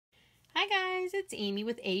guys, it's Amy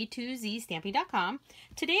with A2ZStamping.com.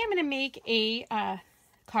 Today I'm going to make a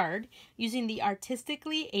card using the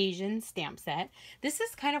Artistically Asian Stamp Set. This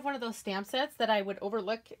is kind of one of those stamp sets that I would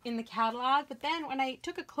overlook in the catalog, but then when I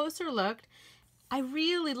took a closer look, I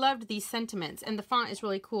really loved these sentiments, and the font is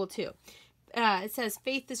really cool too. It says,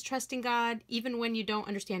 "Faith is trusting God even when you don't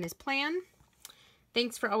understand His plan.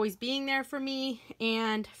 Thanks for always being there for me,"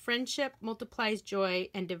 and "Friendship multiplies joy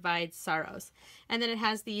and divides sorrows." And then it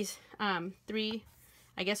has these three,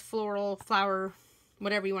 I guess, floral, flower,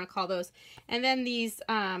 whatever you want to call those. And then these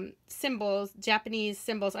symbols, Japanese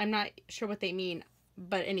symbols. I'm not sure what they mean,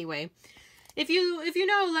 but anyway, if you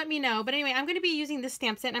know, let me know. But anyway, I'm going to be using this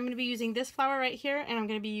stamp set, and I'm going to be using this flower right here, and I'm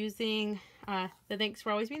going to be using the "Thanks for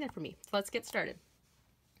always being there for me." So let's get started.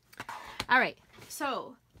 All right,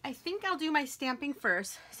 so I think I'll do my stamping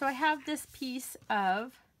first. So I have this piece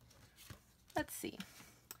of, let's see,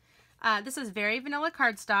 this is very vanilla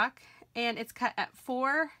cardstock, and it's cut at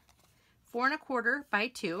 4 4¼ by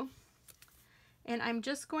 2. And I'm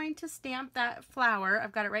just going to stamp that flower.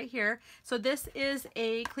 I've got it right here. So this is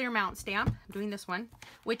a clear mount stamp. I'm doing this one,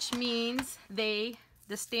 which means the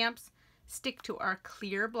stamps stick to our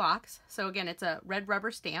clear blocks. So again, it's a red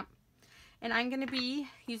rubber stamp. And I'm going to be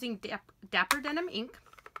using Dapper Denim ink.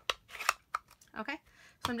 Okay,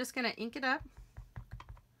 so I'm just going to ink it up.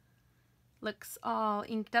 Looks all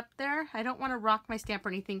inked up there. I don't want to rock my stamp or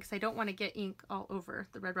anything because I don't want to get ink all over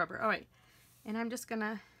the red rubber. All right, and I'm just going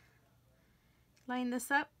to line this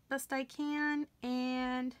up best I can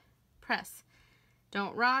and press.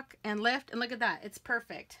 Don't rock and lift, and look at that. It's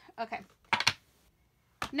perfect. Okay.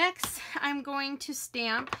 Next, I'm going to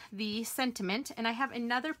stamp the sentiment, and I have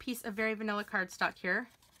another piece of very vanilla cardstock here.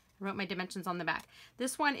 I wrote my dimensions on the back.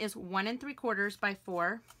 This one is 1 3/4 by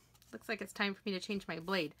 4. Looks like it's time for me to change my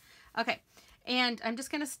blade. Okay, and I'm just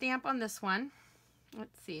going to stamp on this one.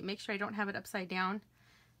 Let's see, make sure I don't have it upside down.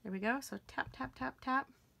 There we go. So tap, tap, tap, tap.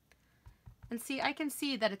 And see, I can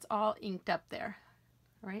see that it's all inked up there.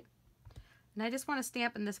 All right, and I just want to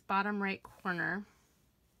stamp in this bottom right corner.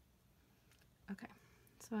 Okay,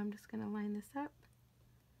 so I'm just going to line this up.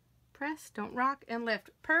 Press, don't rock, and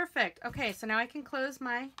lift. Perfect. Okay, so now I can close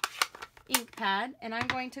my ink pad, and I'm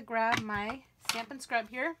going to grab my Stampin' Scrub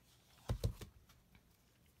here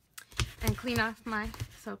and clean off my,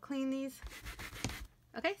 so clean these.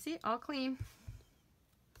 Okay, see, all clean.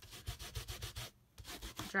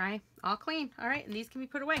 Dry, all clean. All right, and these can be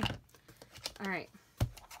put away. All right.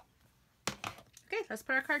 Okay, let's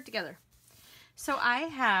put our card together. So I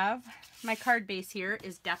have, my card base here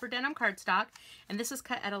is Dapper Denim cardstock, and this is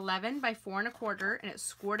cut at 11 by 4 1/4, and it's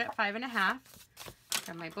scored at 5 1/2.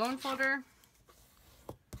 Got my bone folder.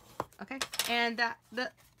 Okay, and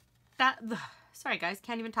sorry guys,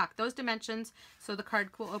 can't even talk. Those dimensions, so the card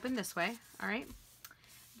will open this way. All right.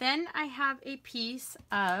 Then I have a piece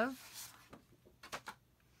of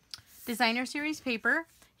Designer Series paper.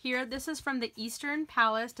 Here, this is from the Eastern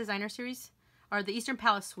Palace Designer Series, or the Eastern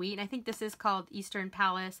Palace Suite, and I think this is called Eastern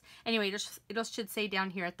Palace. Anyway, it should say down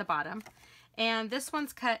here at the bottom. And this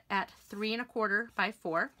one's cut at 3 1/4 by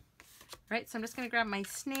 4. Right, so I'm just going to grab my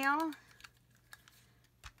snail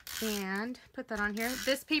and put that on here.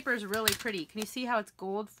 This paper is really pretty. Can you see how it's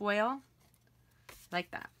gold foil?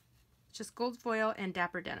 Like that. It's just gold foil and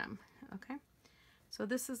Dapper Denim. Okay, so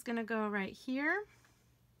this is going to go right here.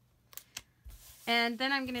 And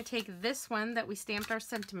then I'm going to take this one that we stamped our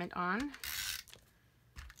sentiment on,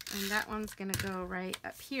 and that one's going to go right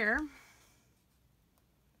up here.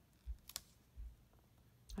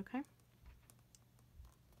 Okay.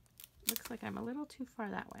 Looks like I'm a little too far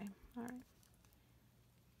that way. All right.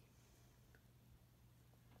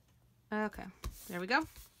 Okay, there we go.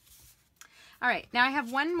 All right, now I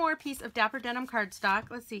have one more piece of Dapper Denim cardstock.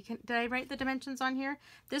 Let's see, did I write the dimensions on here?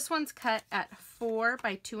 This one's cut at 4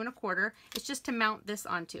 by 2 1/4. It's just to mount this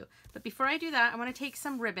onto. But before I do that, I want to take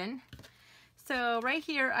some ribbon. So right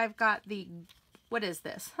here, I've got the, what is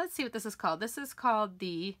this? Let's see what this is called. This is called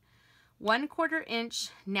the 1/4 inch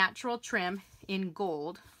natural trim in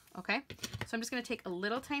gold. Okay, so I'm just going to take a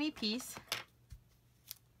little tiny piece,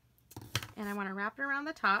 and I want to wrap it around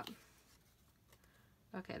the top.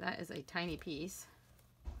 Okay, that is a tiny piece.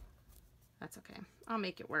 That's okay. I'll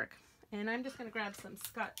make it work. And I'm just going to grab some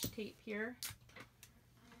Scotch tape here,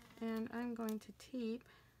 and I'm going to tape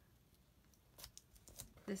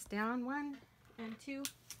this down 1 and 2.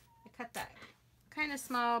 I cut that kind of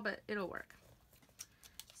small, but it'll work.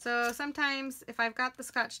 So sometimes if I've got the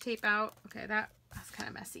Scotch tape out, okay, that's kind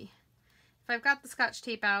of messy. If I've got the Scotch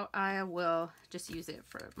tape out, I will just use it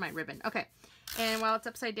for my ribbon. Okay, and while it's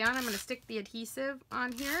upside down, I'm going to stick the adhesive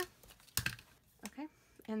on here. Okay,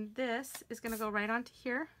 and this is going to go right onto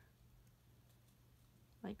here.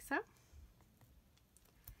 like so.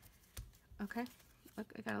 Okay, look,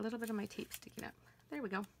 I got a little bit of my tape sticking up. There we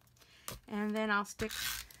go. And then I'll stick,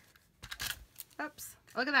 oops,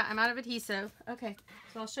 look at that, I'm out of adhesive. Okay,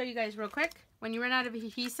 so I'll show you guys real quick. When you run out of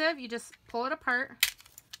adhesive, you just pull it apart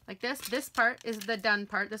like this. This part is the done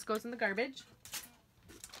part. This goes in the garbage.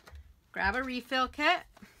 Grab a refill kit.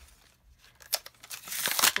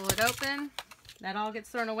 Pull it open. That all gets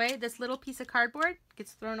thrown away. This little piece of cardboard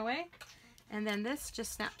gets thrown away. And then this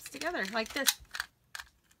just snaps together like this.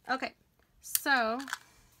 Okay, so,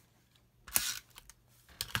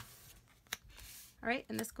 all right,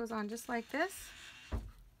 and this goes on just like this.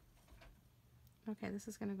 Okay, this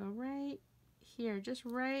is gonna go right here, just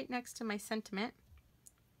right next to my sentiment.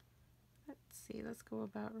 Let's see, let's go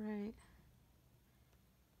about right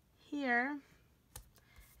here.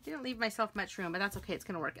 I didn't leave myself much room, but that's okay, it's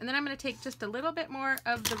gonna work. And then I'm gonna take just a little bit more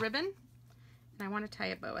of the ribbon, and I wanna tie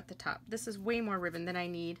a bow at the top. This is way more ribbon than I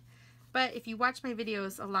need. But if you watch my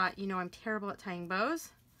videos a lot, you know I'm terrible at tying bows.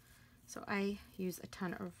 So I use a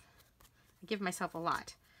ton of, I give myself a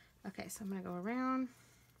lot. Okay, so I'm gonna go around.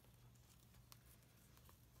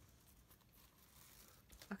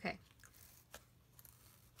 Okay.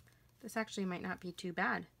 This actually might not be too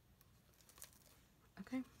bad.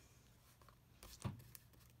 Okay.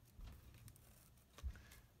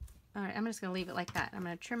 All right, I'm just gonna leave it like that. I'm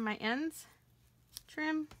gonna trim my ends,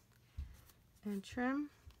 trim, and trim.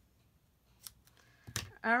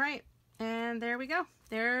 All right, and there we go.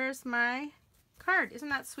 There's my card. Isn't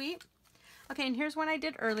that sweet? Okay, and here's one I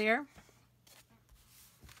did earlier.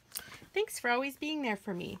 Thanks for always being there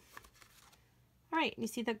for me. All right, you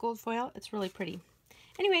see that gold foil? It's really pretty.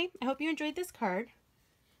 Anyway, I hope you enjoyed this card.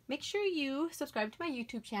 Make sure you subscribe to my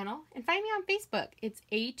YouTube channel and find me on Facebook. It's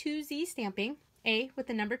A2Z Stamping, A with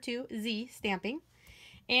the number 2, Z Stamping.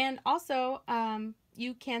 And also,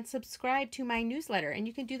 you can subscribe to my newsletter, and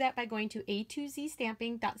you can do that by going to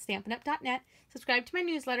a2zstamping.stampinup.net. Subscribe to my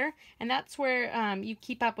newsletter, and that's where you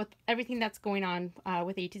keep up with everything that's going on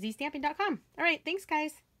with a2zstamping.com. All right, thanks,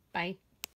 guys. Bye.